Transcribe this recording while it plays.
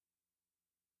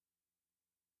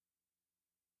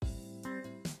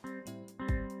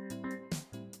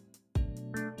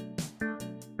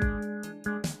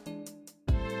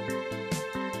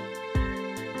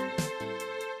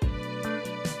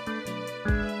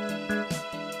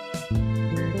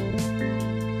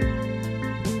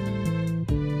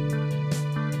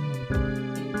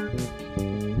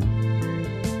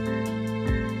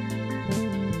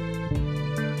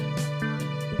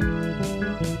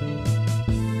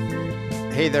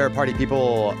Hey there, party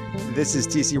people. This is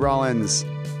TC Rollins.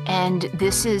 And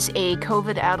this is a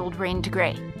COVID-addled Rain to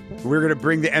Gray. We're going to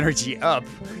bring the energy up,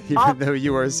 even though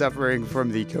you are suffering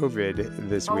from the COVID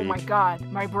this week. Oh my God,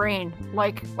 my brain,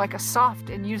 like a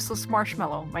soft and useless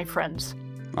marshmallow, my friends.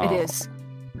 Oh. It is.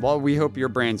 Well, we hope your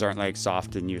brains aren't like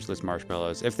soft and useless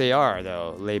marshmallows. If they are,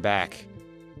 though, lay back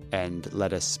and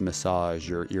let us massage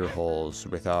your ear holes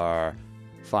with our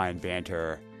fine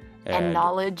banter. And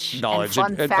knowledge and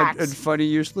fun facts. And funny,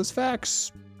 useless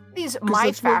facts.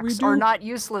 My facts are not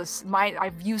useless.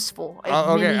 I'm useful.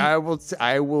 Okay,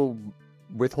 I will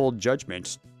withhold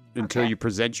judgment until you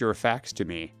present your facts to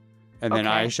me, and then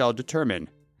I shall determine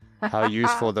how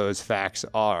useful those facts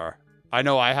are. I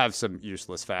know I have some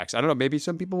useless facts. I don't know, maybe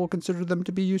some people will consider them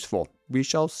to be useful. We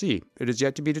shall see. It is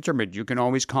yet to be determined. You can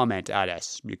always comment at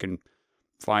us. You can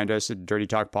find us at Dirty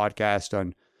Talk Podcast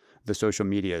on the social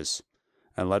medias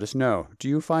and let us know. Do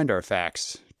you find our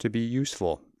facts to be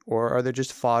useful? Or are they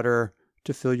just fodder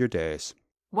to fill your days?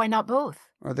 Why not both?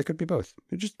 Or they could be both.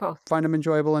 You just both. Find them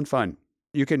enjoyable and fun.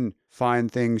 You can find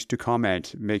things to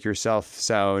comment, make yourself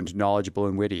sound knowledgeable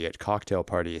and witty at cocktail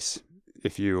parties,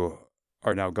 if you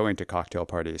are now going to cocktail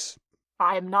parties.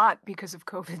 I am not because of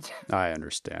COVID. I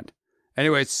understand.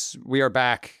 Anyways, we are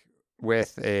back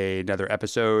with another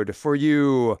episode for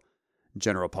you,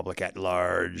 general public at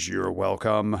large. You're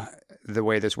welcome. The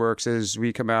way this works is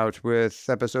we come out with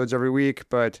episodes every week,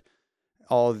 but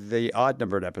all the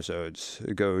odd-numbered episodes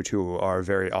go to our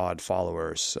very odd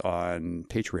followers on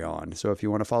Patreon. So if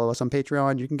you want to follow us on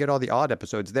Patreon, you can get all the odd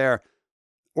episodes there,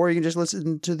 or you can just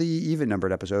listen to the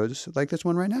even-numbered episodes like this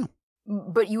one right now.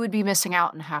 But you would be missing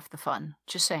out on half the fun,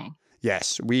 just saying.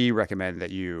 Yes, we recommend that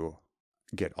you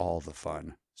get all the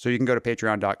fun. So you can go to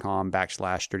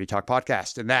patreon.com/Dirty Talk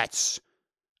Podcast, and that's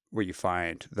where you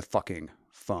find the fucking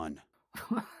fun.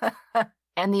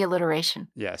 And the alliteration.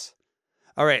 Yes.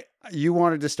 All right. You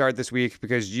wanted to start this week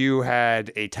because you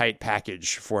had a tight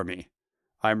package for me.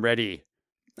 I'm ready.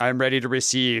 I'm ready to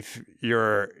receive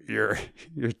your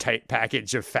tight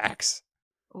package of facts.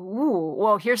 Ooh,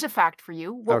 well, here's a fact for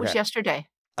you. What was yesterday?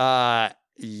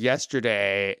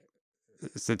 Yesterday,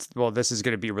 this is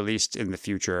going to be released in the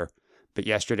future, but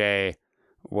yesterday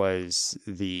was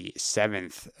the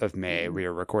 7th of May. We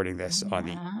are recording this on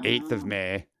the 8th of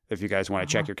May. If you guys want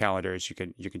to check your calendars, you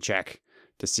can check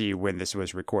to see when this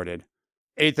was recorded.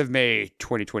 8th of May,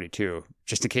 2022,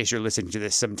 just in case you're listening to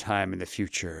this sometime in the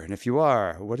future. And if you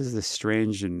are, what does this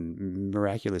strange and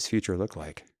miraculous future look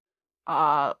like?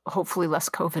 Hopefully less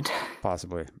COVID.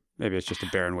 Possibly. Maybe it's just a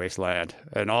barren wasteland.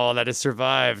 And all that has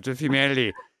survived of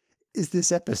humanity is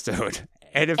this episode.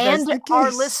 And if that's the case, our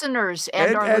listeners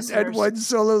and one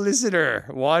solo listener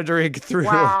wandering through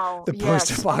the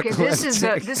post-apocalyptic.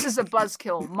 Okay, this is a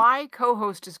buzzkill. My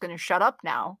co-host is going to shut up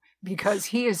now because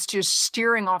he is just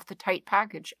steering off the tight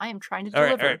package. I am trying to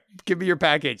deliver. All right. Give me your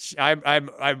package. I'm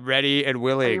ready and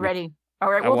willing. Are you ready?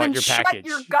 All right. Well, then shut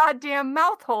your goddamn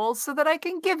mouth hole so that I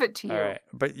can give it to you. All right.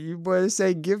 But you want to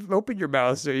say open your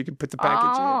mouth so you can put the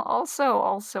package in. Also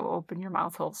open your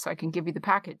mouth hole so I can give you the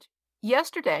package.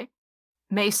 Yesterday,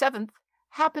 May 7th,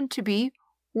 happened to be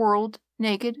World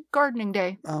Naked Gardening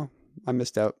Day. Oh, I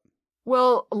missed out.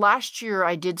 Well, last year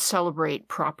I did celebrate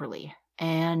properly.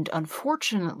 And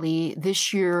unfortunately,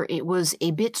 this year it was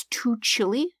a bit too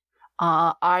chilly.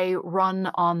 I run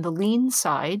on the lean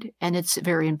side, and it's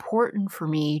very important for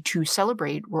me to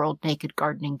celebrate World Naked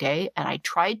Gardening Day. And I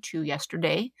tried to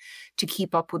yesterday to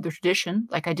keep up with the tradition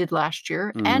like I did last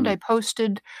year. Mm-hmm. And I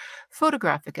posted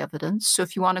photographic evidence. So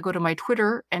if you want to go to my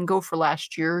Twitter and go for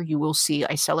last year, you will see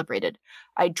I celebrated.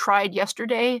 I tried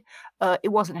yesterday.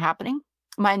 It wasn't happening.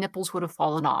 My nipples would have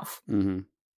fallen off. Mm-hmm.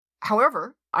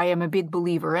 However, I am a big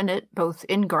believer in it, both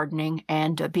in gardening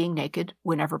and being naked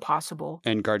whenever possible.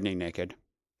 And gardening naked.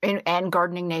 And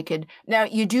gardening naked. Now,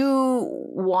 you do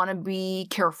want to be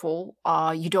careful.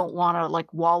 You don't want to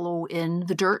wallow in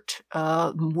the dirt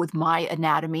with my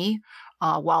anatomy.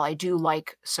 While I do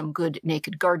like some good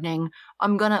naked gardening,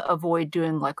 I'm going to avoid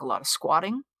doing a lot of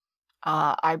squatting.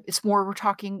 It's more we're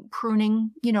talking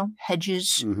pruning,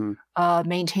 hedges, mm-hmm.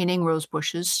 Maintaining rose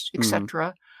bushes, etc.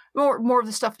 Mm-hmm. More of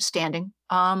the stuff is standing.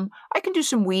 I can do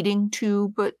some weeding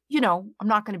too, but I'm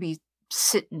not going to be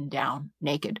sitting down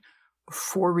naked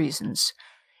for reasons.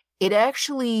 It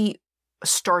actually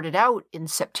started out in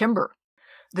September.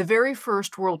 The very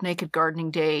first World Naked Gardening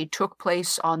Day took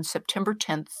place on September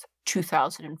 10th,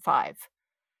 2005.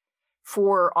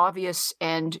 For obvious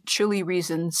and chilly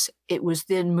reasons, it was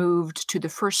then moved to the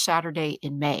first Saturday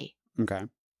in May. Okay.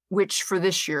 Which for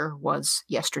this year was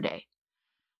yesterday.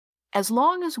 as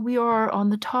long as we are on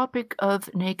the topic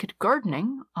of naked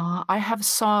gardening, I have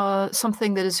saw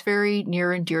something that is very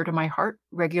near and dear to my heart.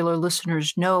 Regular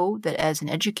listeners know that as an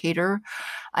educator,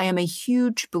 I am a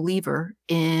huge believer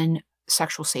in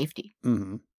sexual safety.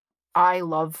 Mm-hmm. I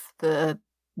love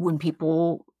when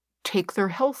people take their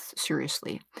health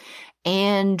seriously.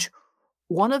 And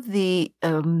one of the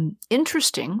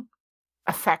interesting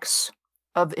effects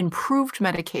of improved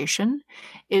medication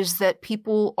is that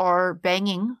people are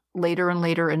banging later and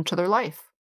later into their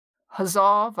life.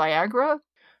 Huzzah, Viagra.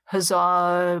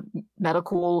 Huzzah,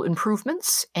 medical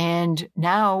improvements. And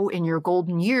now in your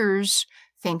golden years,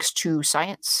 thanks to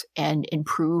science and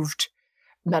improved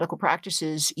medical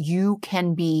practices, you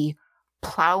can be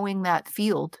plowing that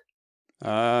field.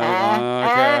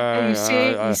 Okay. You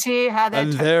see how that.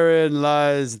 And therein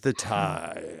lies the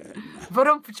tie. But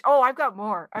I've got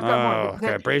more.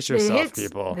 Okay, brace yourself,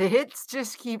 people. The hits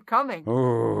just keep coming.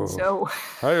 Oh, so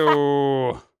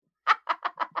hi-oh.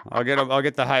 I'll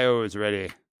get the hi-ohs ready.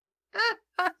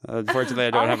 Unfortunately, I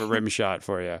don't have a rim shot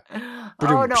for you.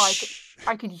 Oh no,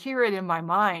 I could hear it in my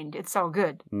mind. It's all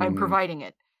good. I'm providing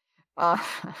it.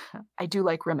 I do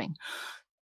like rimming.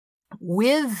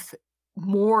 With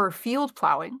more field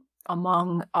plowing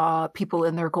among people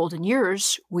in their golden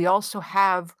years, we also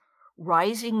have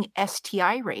rising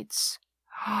STI rates.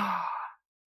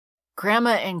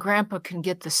 Grandma and Grandpa can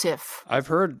get the SIF. I've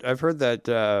heard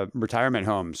that retirement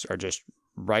homes are just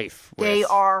rife with they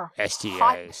are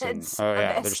STIs.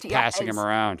 They're just passing them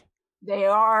around. They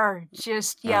are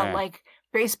just like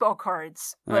baseball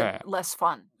cards, but less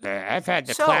fun. I've had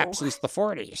the clap since the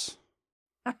 40s.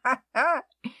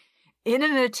 In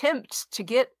an attempt to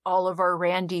get all of our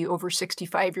randy over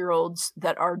 65-year-olds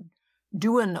that are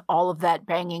doing all of that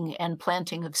banging and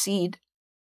planting of seed.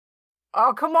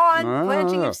 Oh, come on.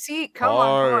 Planting of seed. Come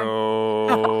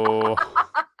on.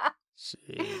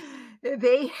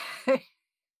 They...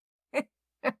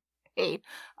 Hey,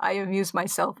 I amuse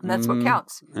myself, and that's what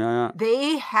counts. Yeah.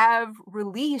 They have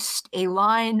released a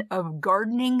line of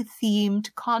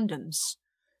gardening-themed condoms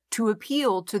to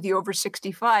appeal to the over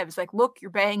 65. It's like, look, you're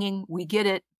banging. We get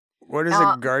it. What is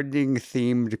a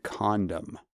gardening-themed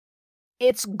condom?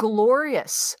 It's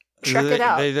glorious. Check it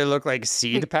out. They look like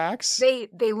seed packs?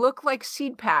 They look like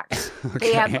seed packs. Okay.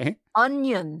 They have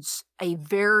onions, a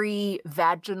very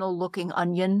vaginal-looking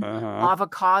onion,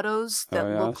 avocados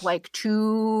that look like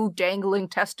two dangling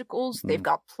testicles. They've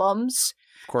got plums.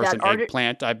 Of course, an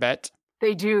eggplant, I bet.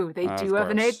 They do. They do have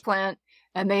an eggplant.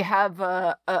 And they have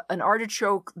an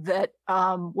artichoke that,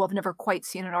 I've never quite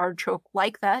seen an artichoke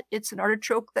like that. It's an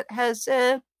artichoke that has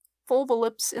vulva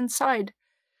lips inside.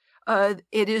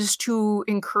 It is to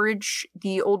encourage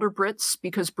the older Brits,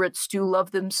 because Brits do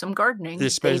love them some gardening.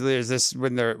 Especially is this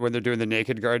when they're doing the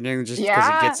naked gardening, just because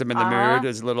it gets them in the mood.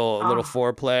 As a little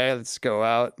foreplay. Let's go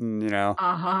out and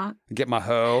get my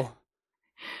hoe.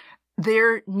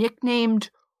 They're nicknamed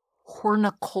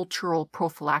horticultural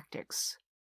prophylactics.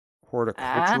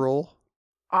 Horticultural?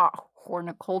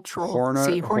 Horticultural.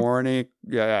 Horny.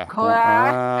 Yeah.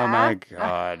 Oh my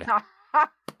God.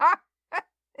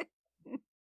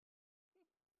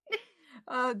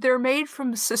 They're made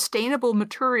from sustainable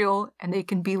material, and they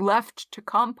can be left to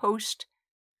compost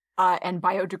and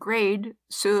biodegrade,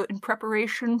 so in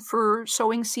preparation for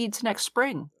sowing seeds next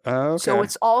spring. Okay. So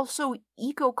it's also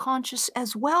eco-conscious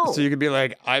as well. So you could be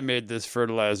like, I made this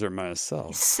fertilizer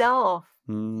myself.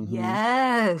 Mm-hmm.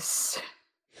 Yes.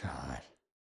 God.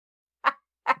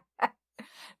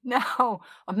 No,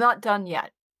 I'm not done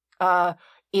yet.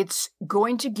 It's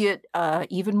going to get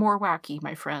even more wacky,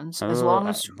 my friends. As long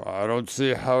as I don't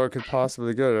see how it could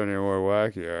possibly get any more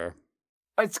wackier.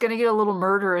 It's going to get a little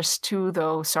murderous too,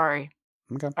 though. Sorry.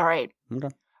 Okay. All right. Okay.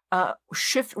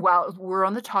 While we're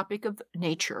on the topic of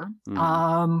nature,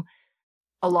 a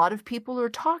lot of people are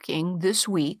talking this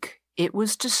week. It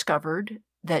was discovered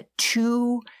that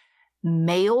 2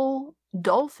 male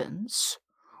dolphins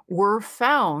were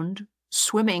found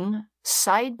swimming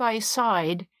side by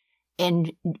side,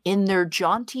 and in their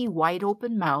jaunty, wide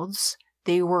open mouths,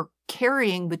 they were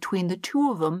carrying between the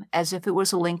 2 of them, as if it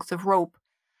was a length of rope,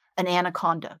 an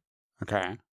anaconda.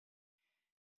 Okay.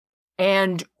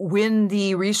 And when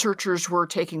the researchers were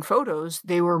taking photos,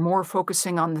 they were more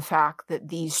focusing on the fact that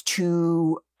these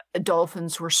 2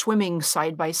 dolphins were swimming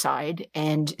side by side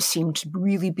and seemed to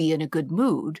really be in a good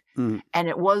mood. And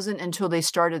it wasn't until they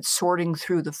started sorting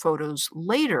through the photos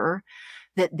later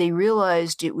that they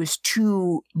realized it was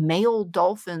 2 male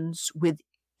dolphins with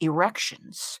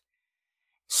erections.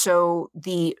 So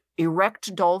the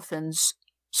erect dolphins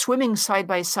swimming side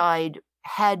by side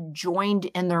had joined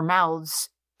in their mouths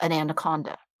an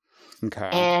anaconda. Okay.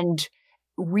 And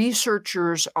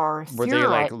researchers are Were they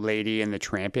like theorizing. Lady and the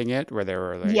Tramping It, where they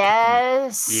were like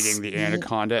Yes. eating the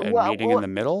anaconda and Well, meeting in the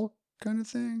middle kind of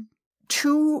thing?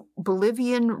 2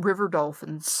 Bolivian river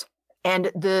dolphins.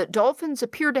 And the dolphins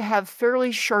appear to have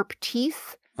fairly sharp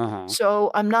teeth. Uh-huh.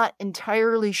 So I'm not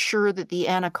entirely sure that the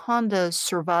anaconda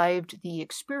survived the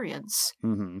experience.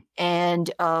 Mm-hmm.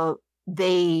 And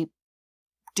they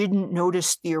didn't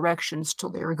notice the erections till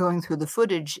they were going through the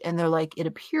footage. And they're like, it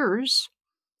appears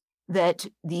that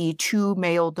the 2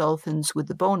 male dolphins with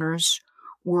the boners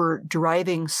were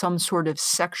deriving some sort of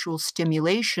sexual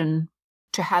stimulation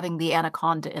to having the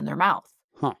anaconda in their mouth.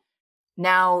 Huh.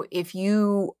 Now, if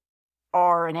you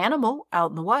are an animal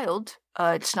out in the wild,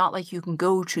 it's not like you can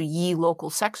go to ye local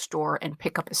sex store and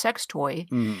pick up a sex toy.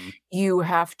 Mm-hmm. You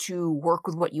have to work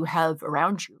with what you have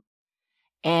around you.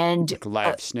 And Like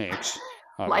live snakes.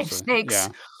 live Obviously. snakes. Yeah.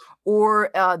 Or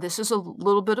this is a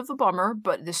little bit of a bummer,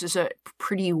 but this is a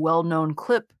pretty well-known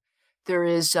clip. There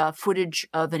is footage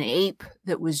of an ape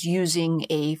that was using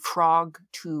a frog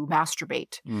to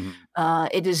masturbate. Mm-hmm.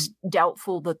 It is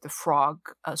doubtful that the frog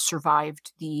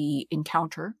survived the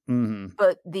encounter, Mm-hmm.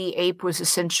 but the ape was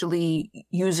essentially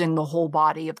using the whole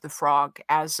body of the frog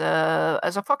as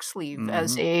a fuck sleeve,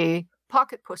 as a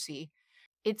pocket pussy.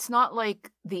 It's not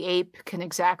like the ape can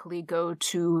exactly go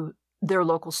to their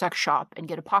local sex shop and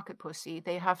get a pocket pussy.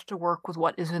 They have to work with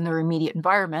what is in their immediate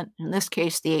environment. In this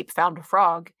case, the ape found a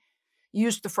frog,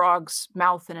 used the frog's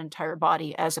mouth and entire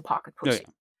body as a pocket pussy.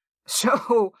 Yeah.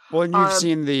 So, well, and you've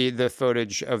seen the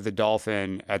footage of the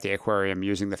dolphin at the aquarium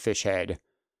using the fish head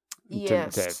to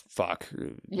fuck,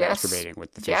 masturbating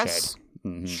with the fish head.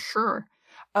 Mm-hmm. Sure.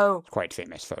 Oh, quite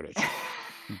famous footage.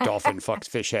 Dolphin fucks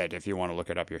fish head. If you want to look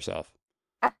it up yourself.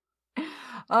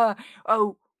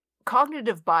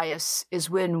 Cognitive bias is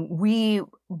when we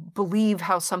believe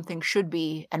how something should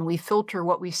be and we filter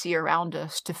what we see around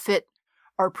us to fit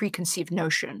our preconceived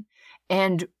notion.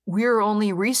 And we're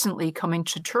only recently coming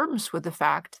to terms with the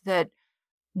fact that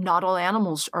not all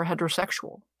animals are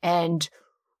heterosexual. And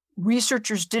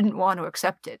researchers didn't want to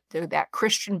accept it. That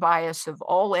Christian bias of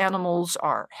all animals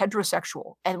are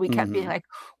heterosexual. And we kept being like,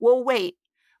 well, wait,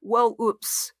 well,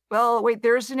 oops. Well, wait,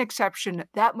 there's an exception.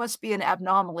 That must be an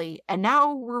abnormality. And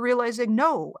now we're realizing,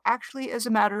 no, actually, as a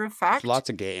matter of fact. There's lots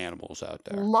of gay animals out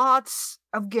there. Lots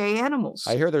of gay animals.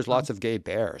 I hear there's lots of gay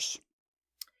bears.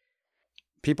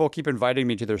 People keep inviting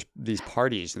me to these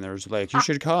parties, and there's like, you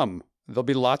should come. There'll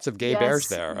be lots of gay bears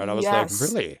there. And I was like,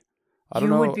 really? I don't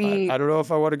know. I don't know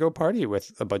if I want to go party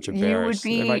with a bunch of bears.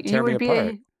 They might tear me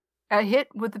apart. A hit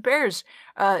with the bears.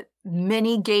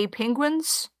 Many gay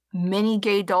penguins. Many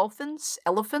gay dolphins,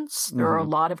 elephants. There are a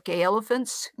lot of gay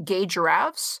elephants, gay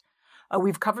giraffes.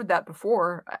 We've covered that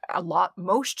before.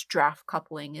 Most giraffe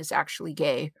coupling is actually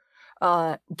gay.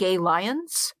 Gay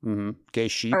lions. Mm-hmm. Gay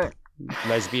sheep.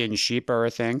 Lesbian sheep are a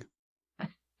thing.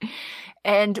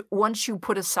 And once you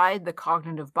put aside the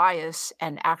cognitive bias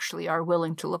and actually are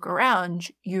willing to look around,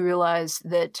 you realize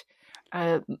that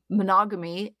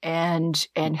monogamy and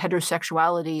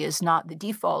heterosexuality is not the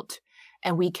default.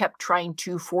 And we kept trying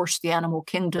to force the animal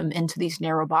kingdom into these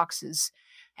narrow boxes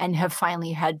and have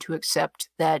finally had to accept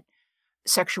that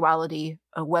sexuality,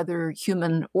 whether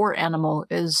human or animal,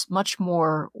 is much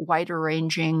more wider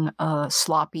ranging,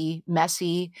 sloppy,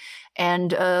 messy,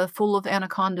 and full of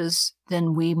anacondas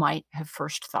than we might have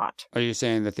first thought. Are you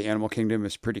saying that the animal kingdom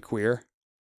is pretty queer?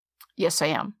 Yes, I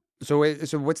am. So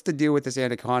what's the deal with this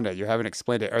anaconda? You haven't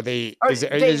explained it.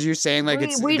 Is you saying like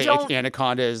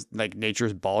anaconda is like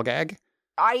nature's ball gag?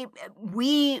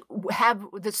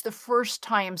 That's the first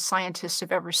time scientists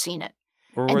have ever seen it.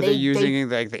 Or were they using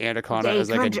like the anaconda as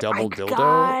like a double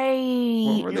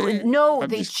dildo? No,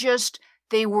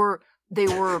 they were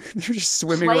They're just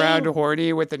swimming around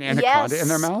horny with an anaconda in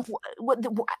their mouth?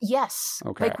 Yes.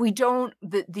 Okay. Like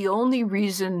the only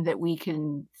reason that we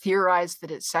can theorize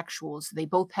that it's sexual is they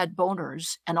both had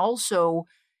boners, and also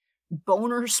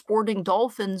boner sporting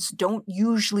dolphins don't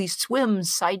usually swim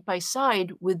side by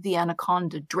side with the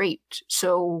anaconda draped.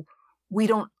 So we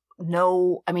don't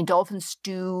know. I mean, dolphins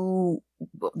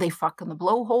they fuck in the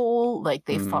blowhole, like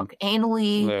they fuck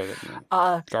anally.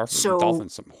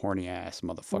 Dolphins, some horny ass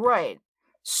motherfuckers. Right.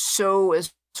 So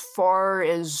as far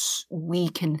as we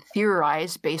can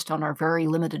theorize based on our very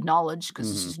limited knowledge,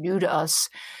 because this is new to us,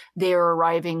 they are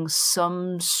arriving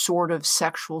some sort of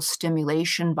sexual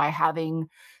stimulation by having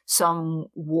some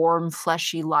warm,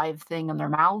 fleshy, live thing in their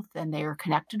mouth, and they are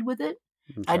connected with it.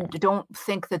 Okay. I don't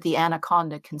think that the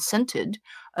anaconda consented.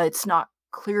 It's not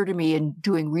clear to me in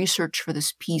doing research for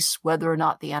this piece whether or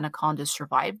not the anaconda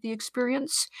survived the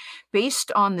experience.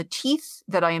 Based on the teeth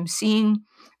that I am seeing,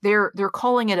 they're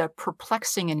calling it a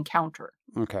perplexing encounter.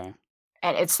 Okay.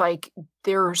 And it's like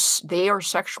they are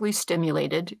sexually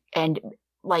stimulated, and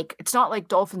like it's not like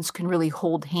dolphins can really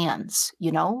hold hands,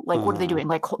 you know? Like what are they doing?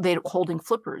 Like they're holding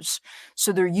flippers.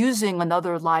 So they're using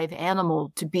another live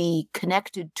animal to be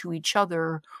connected to each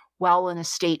other while in a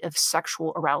state of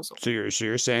sexual arousal. So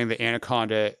you're saying the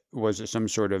anaconda was some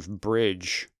sort of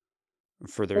bridge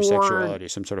for their Or- sexuality,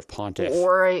 some sort of pontiff.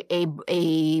 Or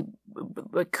it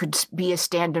could be a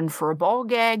stand-in for a ball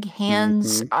gag,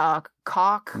 hands,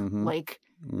 cock, Mhm. like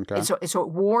Okay. it's a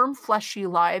warm, fleshy,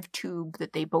 live tube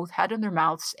that they both had in their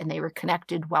mouths, and they were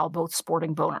connected while both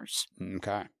sporting boners.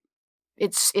 Okay.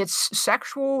 It's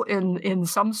sexual in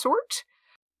some sort.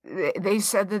 They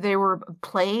said that they were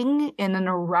playing in an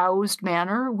aroused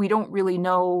manner. We don't really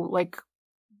know like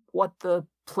what the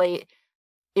play.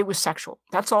 It was sexual.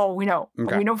 That's all we know.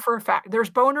 Okay. We know for a fact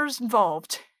there's boners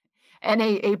involved, and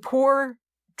a poor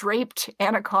draped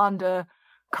anaconda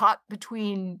caught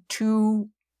between two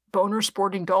boner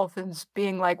sporting dolphins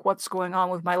being like, what's going on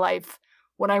with my life?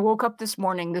 When I woke up this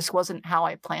morning, this wasn't how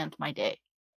I planned my day.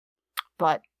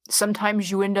 But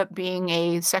sometimes you end up being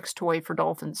a sex toy for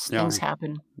dolphins. Yeah. Things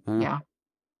happen. Yeah.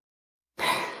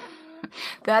 Yeah.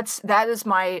 that is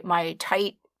my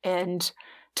tight and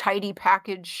tidy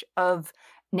package of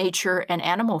nature and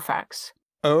animal facts.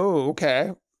 Oh,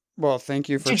 okay. Well, thank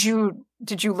you for.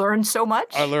 Did you learn so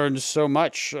much? I learned so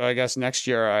much. I guess next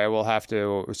year I will have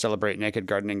to celebrate Naked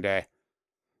Gardening Day.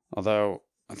 Although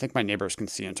I think my neighbors can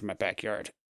see into my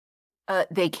backyard,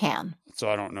 They can. so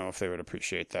I don't know if they would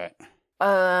appreciate that.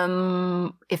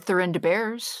 If they're into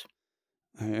bears,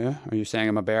 Yeah? Are you saying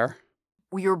I'm a bear?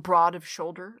 you're broad of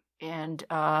shoulder and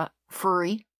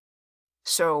furry,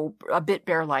 so a bit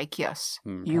bear-like. Yes,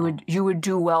 Okay. you would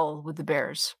do well with the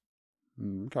bears.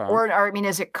 Okay. Or I mean,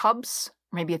 is it cubs?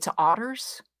 Maybe it's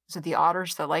otters. Is it the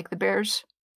otters that like the bears?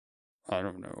 I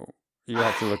don't know. You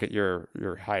have to look at your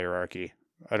hierarchy.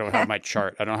 I don't have my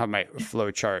chart. I don't have my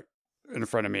flow chart in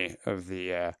front of me of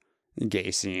the gay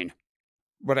scene.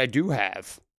 What I do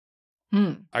have,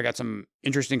 I got some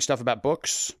interesting stuff about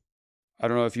books. I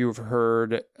don't know if you've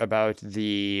heard about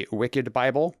the Wicked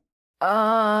Bible.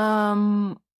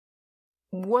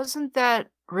 Wasn't that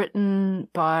written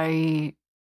by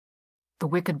the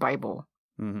Wicked Bible?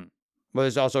 Mm-hmm. Well,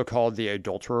 it's also called the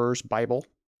Adulterer's Bible.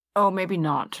 Oh, maybe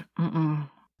not.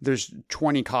 There's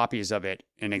 20 copies of it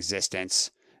in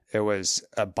existence. It was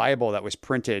a Bible that was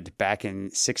printed back in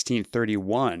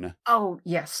 1631. Oh,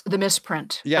 yes. The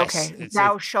misprint. Yes, Okay.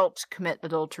 Thou shalt commit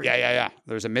adultery. Yeah.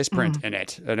 There's a misprint in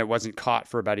it, and it wasn't caught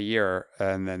for about a year,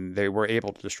 and then they were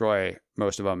able to destroy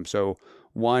most of them. So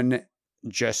one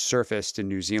just surfaced in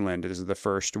New Zealand. This is the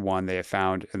first one they have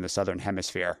found in the Southern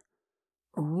Hemisphere.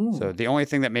 Ooh. So the only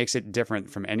thing that makes it different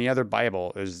from any other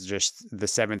Bible is just the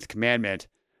seventh commandment.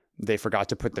 They forgot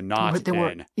to put the not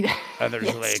in. And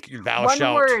there's like,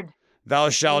 thou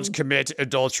shalt commit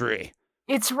adultery.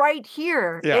 It's right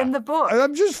here in the book. And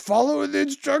I'm just following the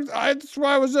instructions. That's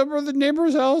why I was over at the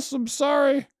neighbor's house. I'm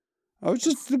sorry.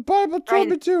 The Bible told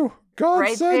me to. God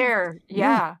right said. there.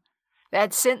 Yeah.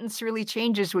 That sentence really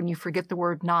changes when you forget the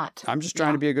word not. I'm just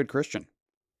trying to be a good Christian.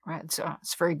 Right. So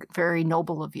it's very, very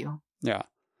noble of you. Yeah.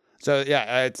 So,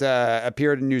 yeah, it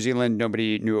appeared in New Zealand.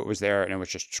 Nobody knew it was there, and it was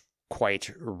just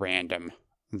quite random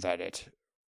that it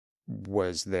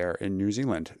was there in New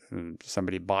Zealand. And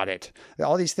somebody bought it.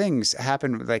 All these things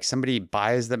happen, like somebody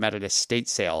buys them at an estate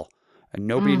sale, and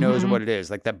nobody knows what it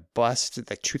is. Like that bust,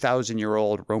 the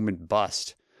 2,000-year-old Roman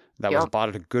bust that was bought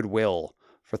at a Goodwill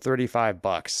for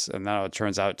 $35, and now it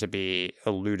turns out to be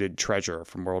a looted treasure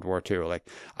from World War II. Like,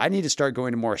 I need to start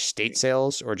going to more estate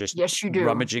sales or just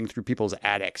rummaging through people's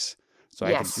attics so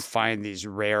I can find these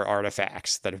rare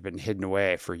artifacts that have been hidden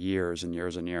away for years and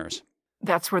years and years.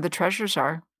 That's where the treasures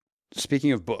are.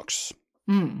 Speaking of books,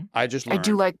 I just learned. I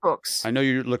do like books. I know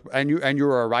you look, and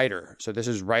you're a writer, so this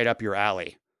is right up your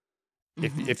alley.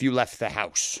 If you left the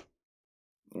house.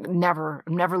 Never.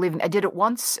 I'm never leaving. I did it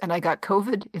once and I got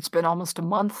COVID. It's been almost a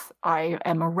month. I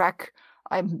am a wreck.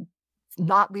 I'm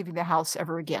not leaving the house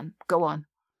ever again. Go on.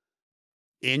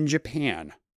 In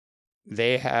Japan,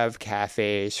 they have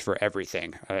cafes for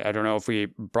everything. I don't know if we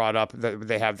brought up that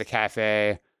they have the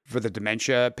cafe for the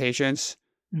dementia patients,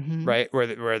 right?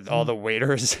 Where all the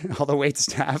waiters, all the wait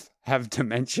staff have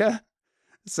dementia.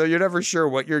 So you're never sure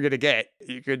what you're going to get.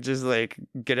 You could just like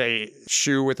get a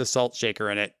shoe with a salt shaker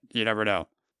in it. You never know.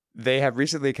 They have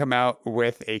recently come out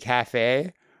with a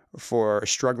cafe for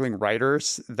struggling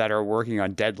writers that are working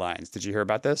on deadlines. Did you hear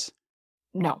about this?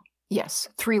 No. Yes.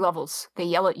 3 levels. They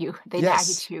yell at you. They nag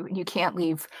at you, and you can't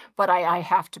leave. But I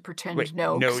have to pretend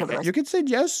no. You could say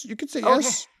yes. You could say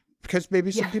yes. Because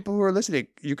maybe some people who are listening,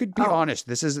 you could be honest.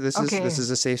 This is okay. a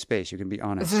safe space. You can be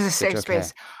honest. This is a safe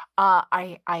space.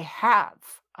 I have.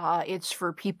 It's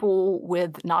for people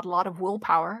with not a lot of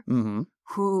willpower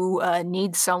who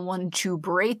need someone to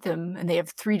berate them, and they have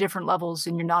 3 different levels,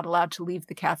 and you're not allowed to leave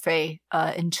the cafe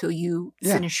until you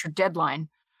finish your deadline.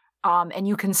 And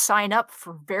you can sign up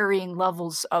for varying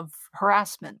levels of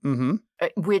harassment,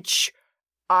 which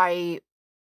I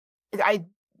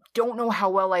don't know how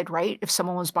well I'd write if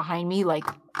someone was behind me, like.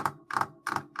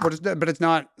 But it's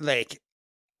not like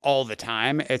all the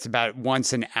time. It's about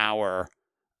once an hour.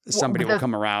 Somebody will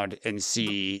come around and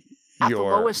see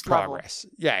your progress.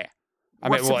 Level. Yeah. I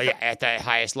mean, at the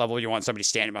highest level, you want somebody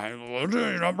standing behind you. Well,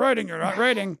 you're not writing. You're not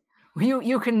writing.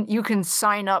 You can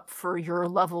sign up for your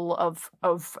level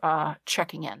of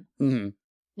checking in.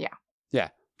 Yeah.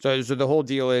 So the whole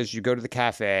deal is you go to the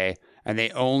cafe and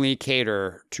they only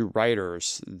cater to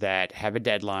writers that have a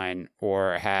deadline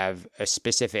or have a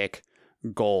specific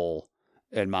goal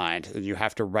in mind. You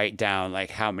have to write down like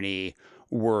how many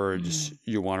words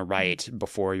you want to write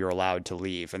before you're allowed to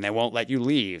leave, and they won't let you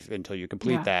leave until you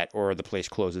complete that, or the place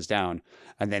closes down.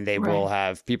 And then they will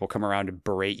have people come around and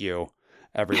berate you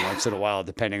every once in a while,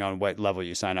 depending on what level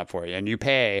you sign up for. And you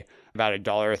pay about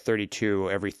 $1.32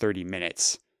 every 30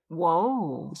 minutes.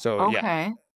 Whoa. So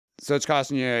so it's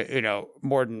costing you,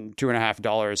 more than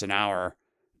 $2.50 an hour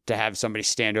to have somebody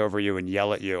stand over you and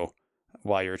yell at you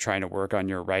while you're trying to work on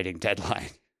your writing deadline.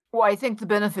 Well, I think the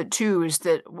benefit, too, is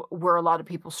that where a lot of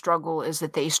people struggle is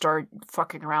that they start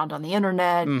fucking around on the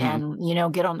internet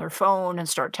and, get on their phone and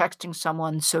start texting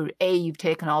someone. So, A, you've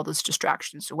taken all those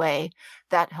distractions away.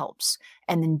 That helps.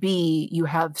 And then, B, you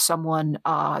have someone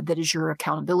that is your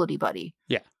accountability buddy.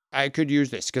 Yeah, I could use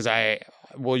this because I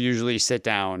will usually sit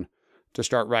down to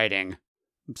start writing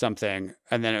something.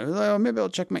 And then maybe I'll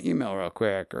check my email real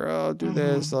quick, or I'll do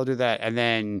this, I'll do that. And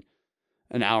then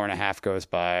an hour and a half goes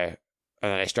by.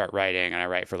 And then I start writing, and I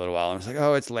write for a little while. And it's like,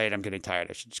 oh, it's late. I'm getting tired.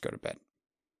 I should just go to bed.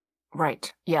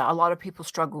 Right. Yeah, a lot of people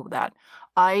struggle with that.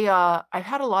 I've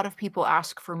had a lot of people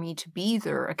ask for me to be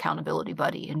their accountability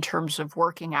buddy in terms of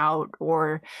working out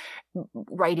or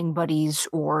writing buddies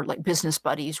or like business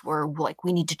buddies where like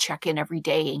we need to check in every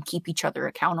day and keep each other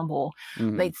accountable.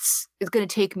 Like, it's going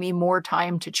to take me more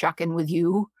time to check in with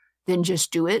you than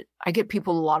just do it. I get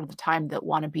people a lot of the time that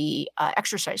want to be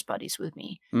exercise buddies with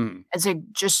me. It's like,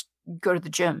 just go to the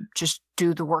gym, just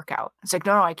do the workout. It's like,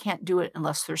 no, I can't do it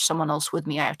unless there's someone else with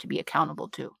me I have to be accountable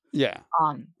to. Yeah.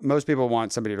 Most people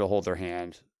want somebody to hold their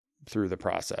hand through the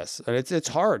process. And it's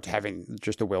hard having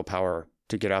just the willpower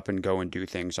to get up and go and do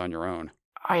things on your own.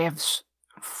 I have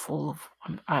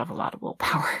a lot of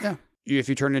willpower. Yeah. If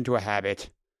you turn it into a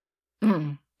habit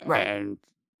right. and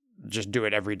just do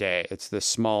it every day. It's the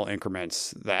small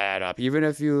increments that add up. Even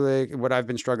if you like what I've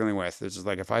been struggling with is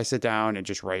like if I sit down and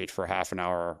just write for half an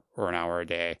hour or an hour a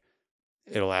day,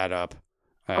 it'll add up.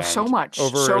 So much.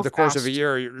 Over the course of a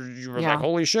year, you're like,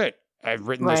 holy shit, I've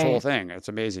written this whole thing. It's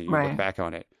amazing. You look back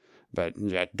on it. But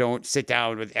don't sit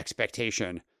down with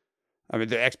expectation. I mean,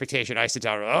 the expectation, I sit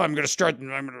down, I'm going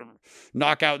to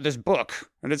knock out this book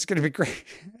and it's going to be great.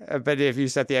 But if you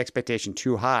set the expectation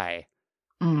too high,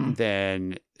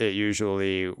 then it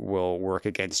usually will work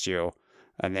against you.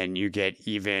 And then you get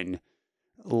even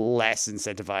less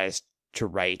incentivized to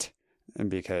write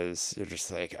because you're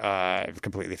just like, I've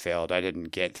completely failed. I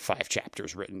didn't get 5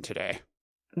 chapters written today.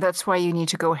 That's why you need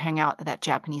to go hang out at that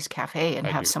Japanese cafe and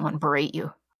have someone berate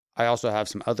you. I also have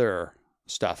some other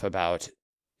stuff about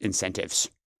incentives.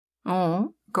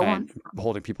 Oh, go on.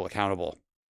 Holding people accountable.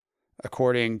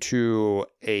 According to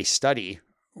a study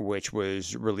which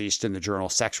was released in the journal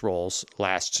Sex Roles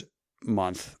last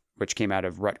month, which came out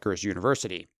of Rutgers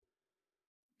University,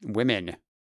 women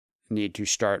need to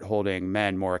start holding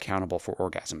men more accountable for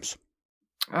orgasms.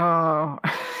 Oh,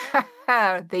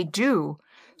 they do.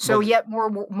 So yet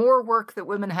more work that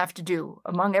women have to do.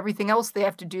 Among everything else they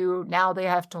have to do, now they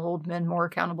have to hold men more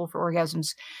accountable for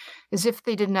orgasms, as if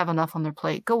they didn't have enough on their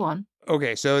plate. Go on.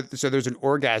 Okay, so there's an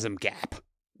orgasm gap.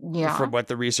 Yeah. From what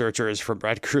the researchers from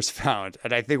Rutgers found.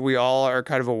 And I think we all are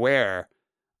kind of aware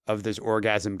of this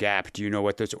orgasm gap. Do you know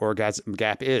what this orgasm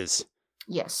gap is?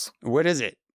 Yes. What is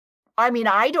it? I mean,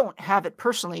 I don't have it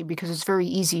personally because it's very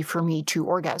easy for me to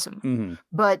orgasm.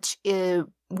 But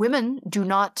women do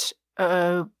not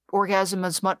orgasm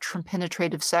as much from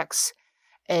penetrative sex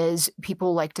as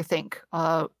people like to think.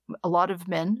 A lot of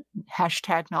men,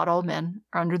 hashtag not all men,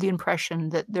 are under the impression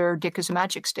that their dick is a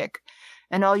magic stick.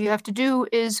 And all you have to do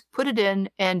is put it in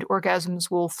and orgasms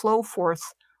will flow forth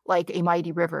like a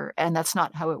mighty river. And that's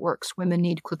not how it works. Women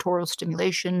need clitoral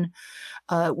stimulation.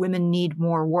 Women need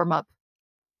more warm-up.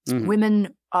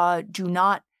 Women do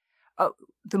not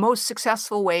the most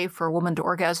successful way for a woman to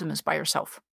orgasm is by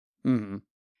herself. Mm-hmm.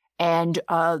 And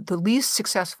the least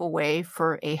successful way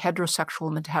for a heterosexual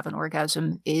woman to have an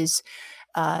orgasm is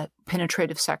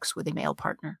penetrative sex with a male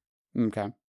partner. Okay.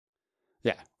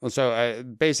 Yeah. Well, so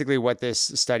basically what this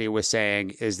study was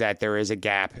saying is that there is a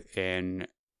gap in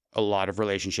a lot of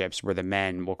relationships where the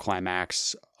men will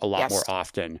climax a lot more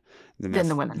often than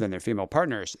the women, than their female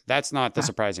partners. That's not the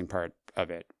surprising part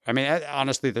of it. I mean,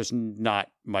 honestly, there's not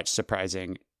much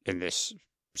surprising in this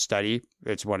study.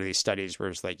 It's one of these studies where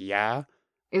it's like, yeah.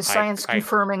 Is science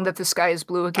confirming that the sky is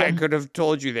blue again? I could have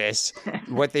told you this.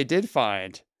 What they did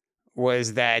find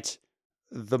was that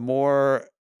the more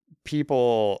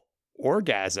people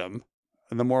orgasm,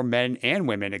 the more men and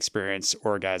women experience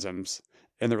orgasms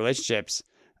in the relationships,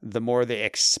 the more they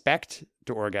expect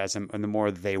to orgasm and the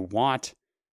more they want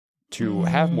to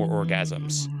have more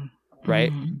orgasms,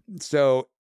 right? So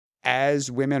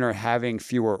as women are having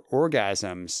fewer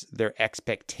orgasms, their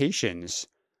expectations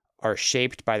are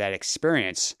shaped by that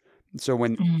experience. So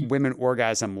when women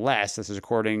orgasm less, this is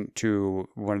according to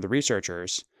one of the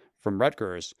researchers from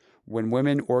Rutgers, when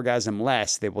women orgasm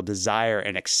less, they will desire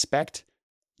and expect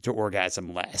to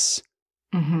orgasm less.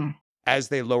 As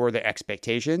they lower their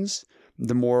expectations,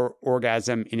 the more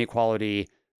orgasm inequality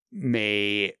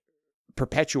may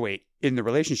perpetuate in the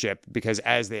relationship, because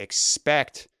as they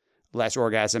expect less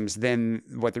orgasms, then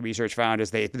what the research found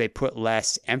is they put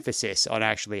less emphasis on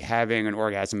actually having an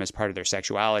orgasm as part of their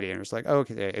sexuality. And it was like, oh,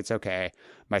 okay, it's okay.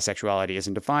 My sexuality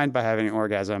isn't defined by having an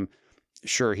orgasm.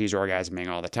 Sure, he's orgasming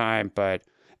all the time, but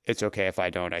it's okay if I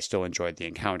don't. I still enjoyed the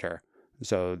encounter.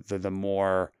 So the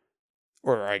more,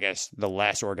 or I guess the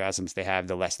less orgasms they have,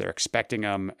 the less they're expecting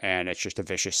them. And it's just a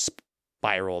vicious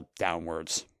spiral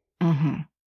downwards.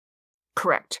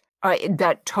 Correct.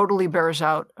 That totally bears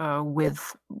out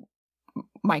with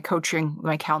my coaching,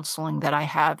 my counseling that I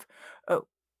have.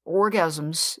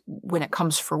 Orgasms, when it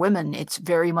comes for women, it's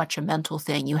very much a mental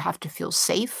thing. You have to feel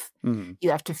safe, you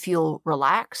have to feel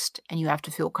relaxed, and you have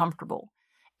to feel comfortable.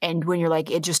 And when you're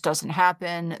like, it just doesn't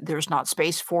happen, there's not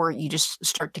space for it, you just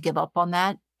start to give up on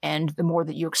that. And the more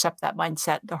that you accept that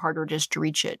mindset, the harder it is to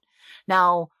reach it.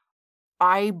 Now,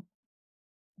 I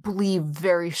believe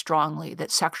very strongly that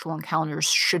sexual encounters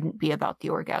shouldn't be about the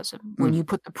orgasm. When you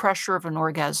put the pressure of an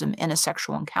orgasm in a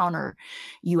sexual encounter,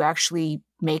 you actually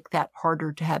make that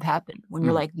harder to have happen. When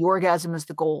you're like, the orgasm is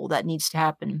the goal that needs to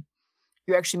happen,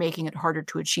 you're actually making it harder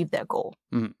to achieve that goal.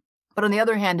 But on the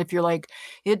other hand, if you're like,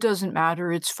 it doesn't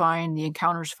matter, it's fine, the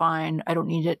encounter's fine, I don't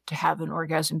need it to have an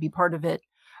orgasm be part of it,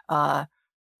 that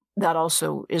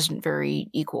also isn't very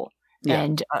equal. Yeah.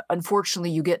 And unfortunately,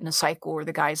 you get in a cycle where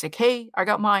the guy's like, hey, I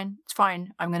got mine. It's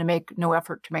fine. I'm going to make no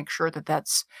effort to make sure that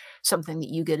that's something that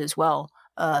you get as well.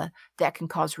 That can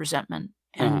cause resentment.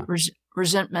 And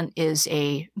resentment is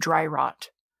a dry rot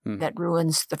that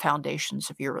ruins the foundations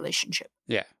of your relationship.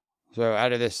 Yeah. So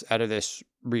out of this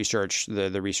research,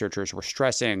 the researchers were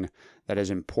stressing that it's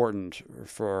important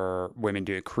for women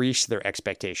to increase their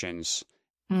expectations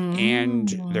and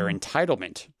their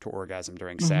entitlement to orgasm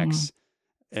during sex,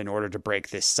 in order to break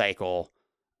this cycle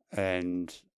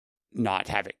and not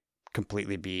have it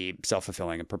completely be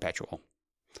self-fulfilling and perpetual.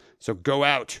 So go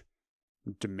out,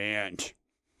 demand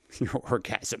your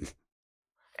orgasm.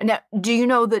 Now, do you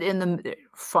know that in the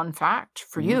fun fact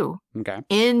for you,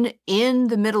 in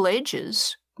the Middle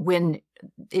Ages, when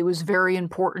it was very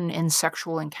important in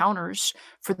sexual encounters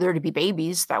for there to be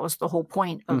babies, that was the whole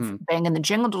point of banging the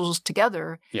genitals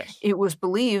together. Yes. It was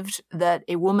believed that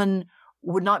a woman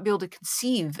would not be able to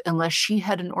conceive unless she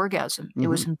had an orgasm. It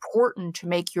was important to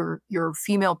make your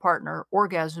female partner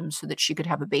orgasm so that she could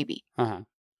have a baby.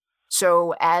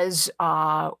 So as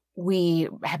we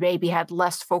maybe had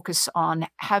less focus on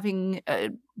having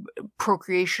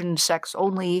procreation, sex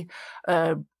only,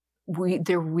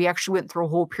 we actually went through a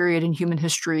whole period in human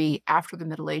history after the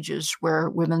Middle Ages where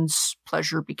women's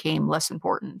pleasure became less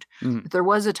important. But there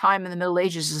was a time in the Middle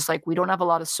Ages, it's like, we don't have a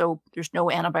lot of soap, there's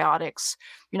no antibiotics,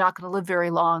 you're not going to live very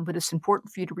long, but it's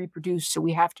important for you to reproduce, so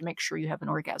we have to make sure you have an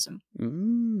orgasm.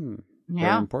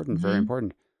 Very important, very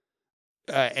important.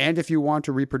 And if you want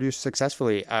to reproduce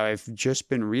successfully, I've just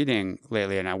been reading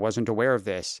lately, and I wasn't aware of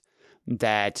this,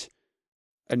 that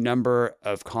a number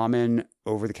of common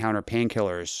over-the-counter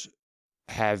painkillers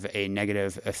have a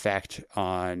negative effect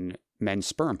on men's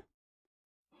sperm.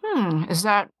 Is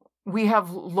that we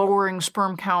have lowering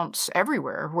sperm counts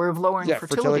everywhere? We're lowering fertility.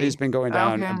 Yeah, fertility's been going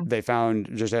down. Okay. They found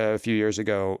just a few years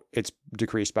ago, it's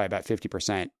decreased by about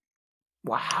 50%.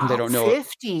 Wow, they don't know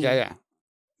 50? Yeah.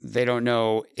 they don't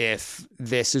know if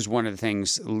this is one of the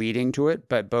things leading to it,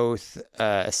 but both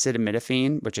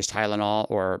acetaminophen, which is Tylenol,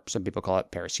 or some people call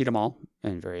it paracetamol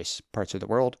in various parts of the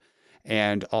world,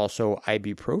 and also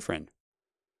ibuprofen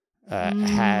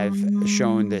have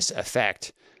shown this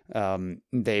effect.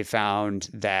 They found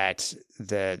that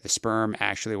the sperm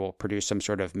actually will produce some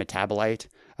sort of metabolite.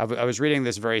 I was reading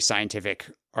this very scientific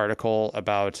article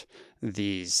about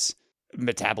these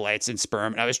metabolites in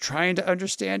sperm, and I was trying to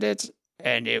understand it,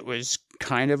 and it was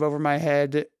kind of over my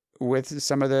head with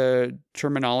some of the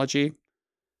terminology.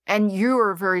 And you are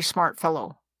a very smart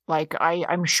fellow. Like,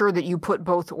 I'm sure that you put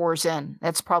both oars in.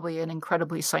 That's probably an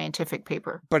incredibly scientific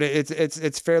paper. But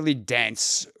it's fairly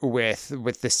dense with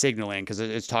the signaling, because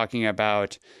it's talking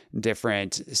about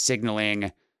different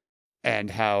signaling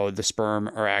and how the sperm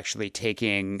are actually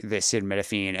taking this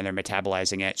acetaminophen and they're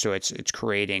metabolizing it. So it's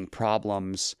creating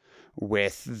problems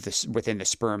with this within the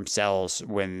sperm cells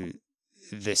when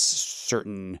this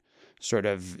certain sort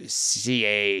of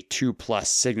CA2 plus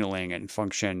signaling and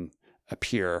function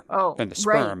appear in the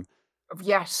sperm. Right.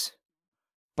 Yes.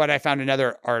 But I found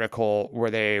another article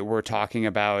where they were talking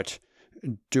about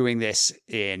doing this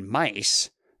in mice,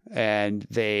 and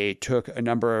they took a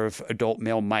number of adult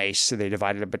male mice. So they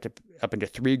divided up into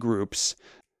 3 groups.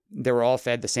 They were all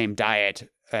fed the same diet,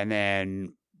 and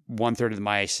then 1/3 of the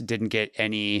mice didn't get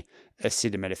any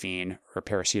acetaminophen or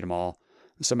paracetamol.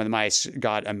 Some of the mice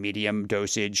got a medium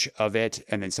dosage of it,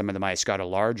 and then some of the mice got a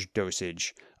large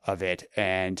dosage of it.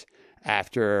 And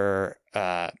after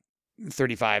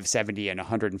 35, 70, and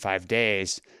 105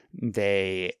 days,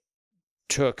 they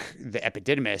took the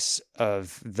epididymis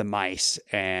of the mice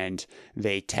and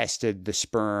they tested the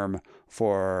sperm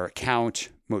for count,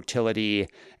 motility,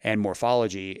 and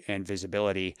morphology and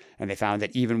visibility. And they found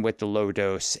that even with the low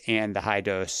dose and the high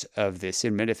dose of the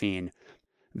acetaminophen,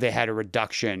 they had a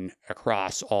reduction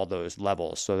across all those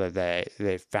levels, so that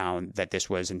they found that this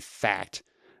was in fact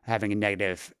having a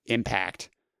negative impact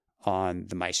on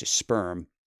the mice's sperm.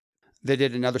 They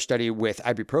did another study with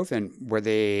ibuprofen where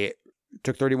they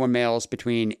took 31 males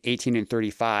between 18 and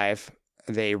 35.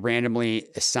 They randomly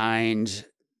assigned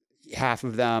half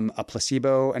of them a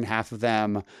placebo and half of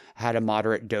them had a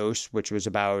moderate dose, which was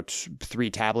about 3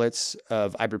 tablets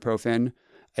of ibuprofen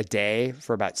a day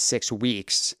for about 6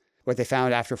 weeks. What they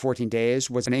found after 14 days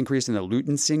was an increase in the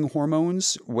luteinizing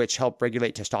hormones, which help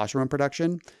regulate testosterone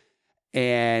production.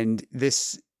 And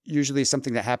this usually is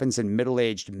something that happens in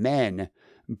middle-aged men,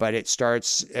 but it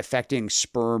starts affecting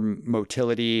sperm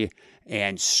motility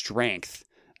and strength.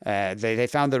 They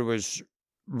found that it was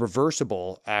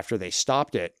reversible after they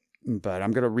stopped it, but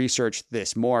I'm going to research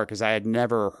this more because I had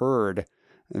never heard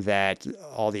that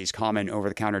all these common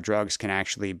over-the-counter drugs can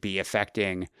actually be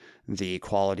affecting the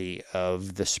quality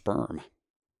of the sperm.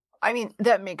 I mean,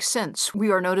 that makes sense.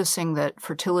 We are noticing that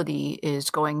fertility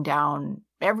is going down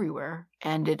everywhere,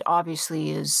 and it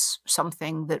obviously is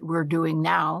something that we're doing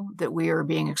now, that we are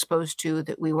being exposed to,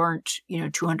 that we weren't,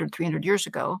 200, 300 years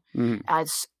ago.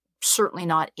 As certainly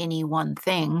not any one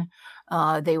thing.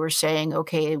 They were saying,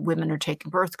 okay, women are taking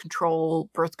birth control.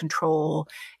 Birth control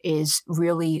is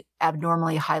really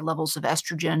abnormally high levels of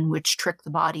estrogen, which trick the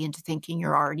body into thinking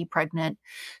you're already pregnant.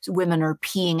 So women are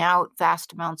peeing out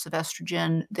vast amounts of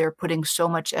estrogen. They're putting so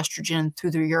much estrogen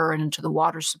through their urine into the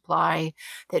water supply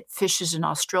that fishes in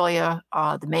Australia,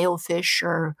 the male fish,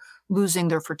 are losing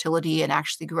their fertility and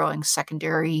actually growing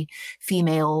secondary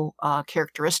female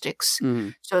characteristics.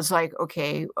 So it's like,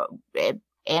 okay,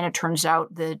 and it turns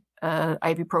out that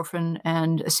ibuprofen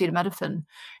and acetaminophen,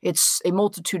 it's a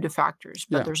multitude of factors,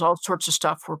 but there's all sorts of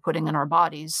stuff we're putting in our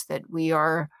bodies that we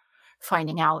are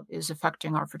finding out is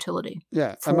affecting our fertility.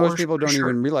 Yeah, and most people don't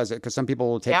even realize it, because some people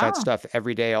will take that stuff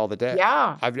every day, all the day.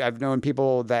 Yeah. I've known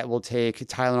people that will take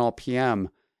Tylenol PM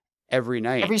every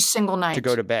night. Every single night. To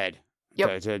go to bed.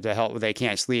 Yep. To help. They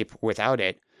can't sleep without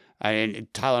it. I mean,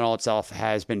 Tylenol itself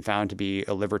has been found to be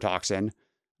a liver toxin.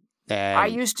 And I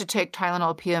used to take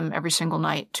Tylenol PM every single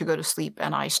night to go to sleep,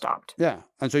 and I stopped. Yeah.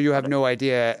 And so you have no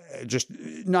idea, just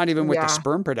not even with the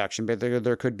sperm production, but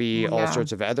there could be all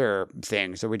sorts of other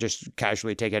things. So we just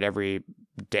casually take it every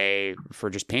day for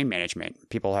just pain management.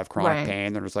 People have chronic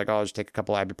pain. They're just like, oh, I'll just take a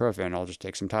couple ibuprofen. I'll just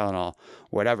take some Tylenol,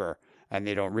 whatever. And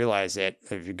they don't realize it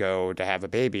if you go to have a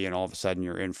baby and all of a sudden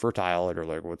you're infertile, and you're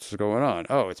like, what's going on?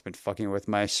 Oh, it's been fucking with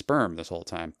my sperm this whole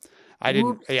time. I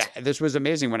didn't. Yeah, this was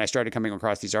amazing when I started coming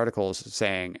across these articles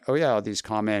saying, oh, yeah, all these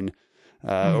common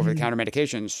over-the-counter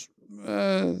medications,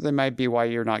 they might be why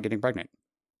you're not getting pregnant.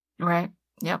 Right.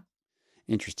 Yep.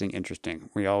 Interesting.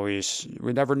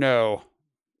 We never know.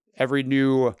 Every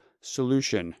new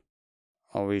solution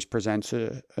always presents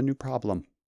a new problem.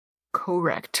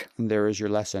 Correct. And there is your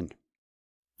lesson.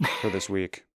 for this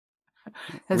week.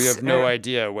 We have no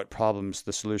idea what problems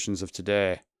the solutions of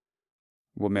today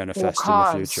will manifest in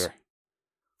the future.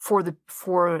 For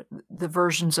the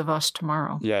versions of us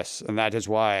tomorrow. Yes, and that is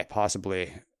why,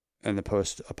 possibly, in the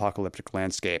post-apocalyptic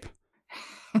landscape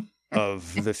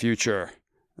of the future,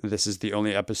 this is the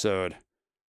only episode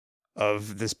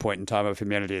of this point in time of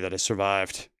humanity that has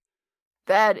survived.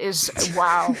 That is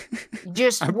wow!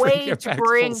 Just way to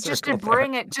bring, just to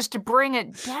bring it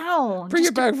down. Bring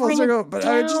it back full circle, but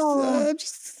I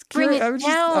just bring it down.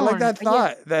 I like that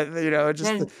thought that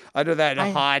under that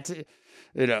hot,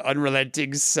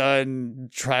 unrelenting sun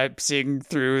traipsing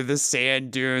through the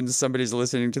sand dunes. Somebody's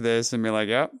listening to this and be like,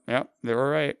 "Yep, they were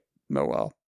right." Oh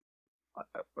well.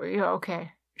 Yeah.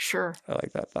 Okay. Sure. I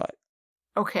like that thought.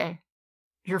 Okay.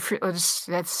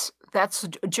 That's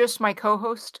just my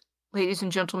co-host. Ladies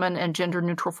and gentlemen and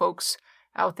gender-neutral folks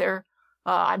out there,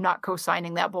 I'm not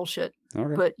co-signing that bullshit.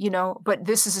 Okay. But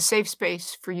this is a safe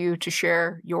space for you to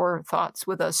share your thoughts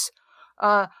with us.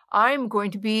 I'm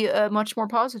going to be much more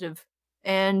positive,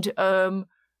 and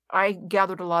I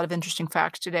gathered a lot of interesting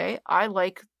facts today. I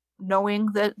like knowing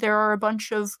that there are a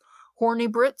bunch of horny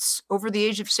Brits over the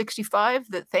age of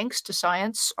 65 that, thanks to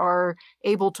science, are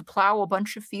able to plow a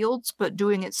bunch of fields, but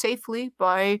doing it safely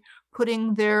by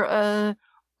putting their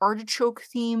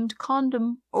artichoke-themed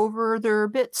condom over their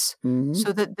bits,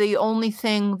 so that the only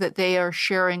thing that they are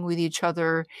sharing with each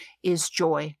other is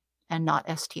joy and not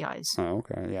STIs. Oh,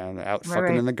 okay. Yeah, out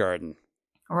fucking in the garden.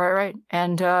 Right.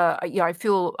 And I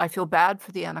feel bad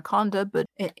for the anaconda, but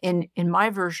in my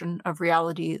version of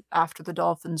reality, after the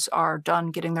dolphins are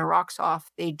done getting their rocks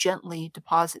off, they gently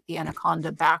deposit the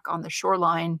anaconda back on the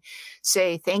shoreline,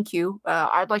 say thank you.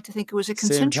 I'd like to think it was a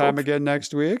consensual. Same time again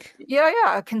next week?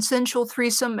 Yeah, a consensual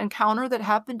threesome encounter that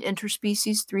happened,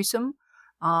 interspecies threesome.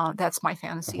 That's my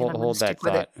fantasy. Hold that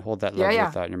thought. Hold that lovely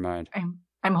thought in your mind.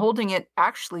 I'm holding it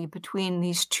actually between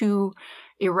these two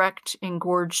erect,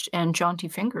 engorged, and jaunty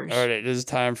fingers. All right, it is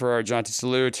time for our jaunty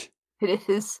salute. It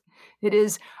is.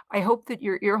 I hope that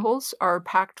your ear holes are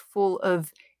packed full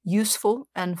of useful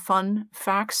and fun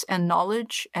facts and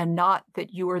knowledge, and not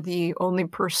that you are the only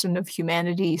person of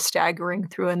humanity staggering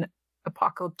through an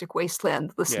apocalyptic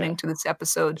wasteland listening to this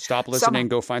episode. Stop listening.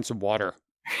 Go find some water.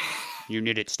 You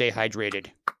need it. Stay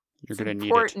hydrated. You're going to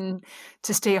need it. It's important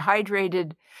to stay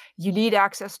hydrated. You need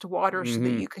access to water so that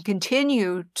you can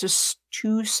continue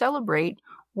to celebrate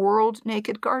World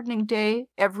Naked Gardening Day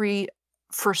every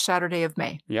first Saturday of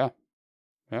May. Yeah.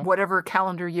 Whatever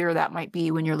calendar year that might be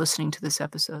when you're listening to this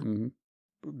episode.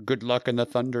 Mm-hmm. Good luck in the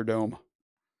Thunderdome.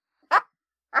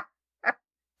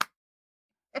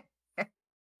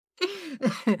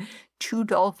 2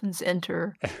 dolphins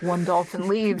enter, 1 dolphin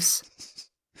leaves.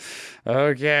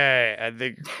 Okay, I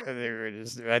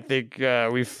think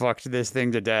we fucked this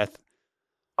thing to death.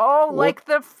 Oh, we'll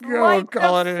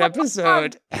call it an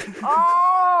episode.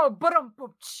 Oh, but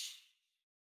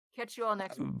catch you all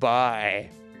next week. Bye.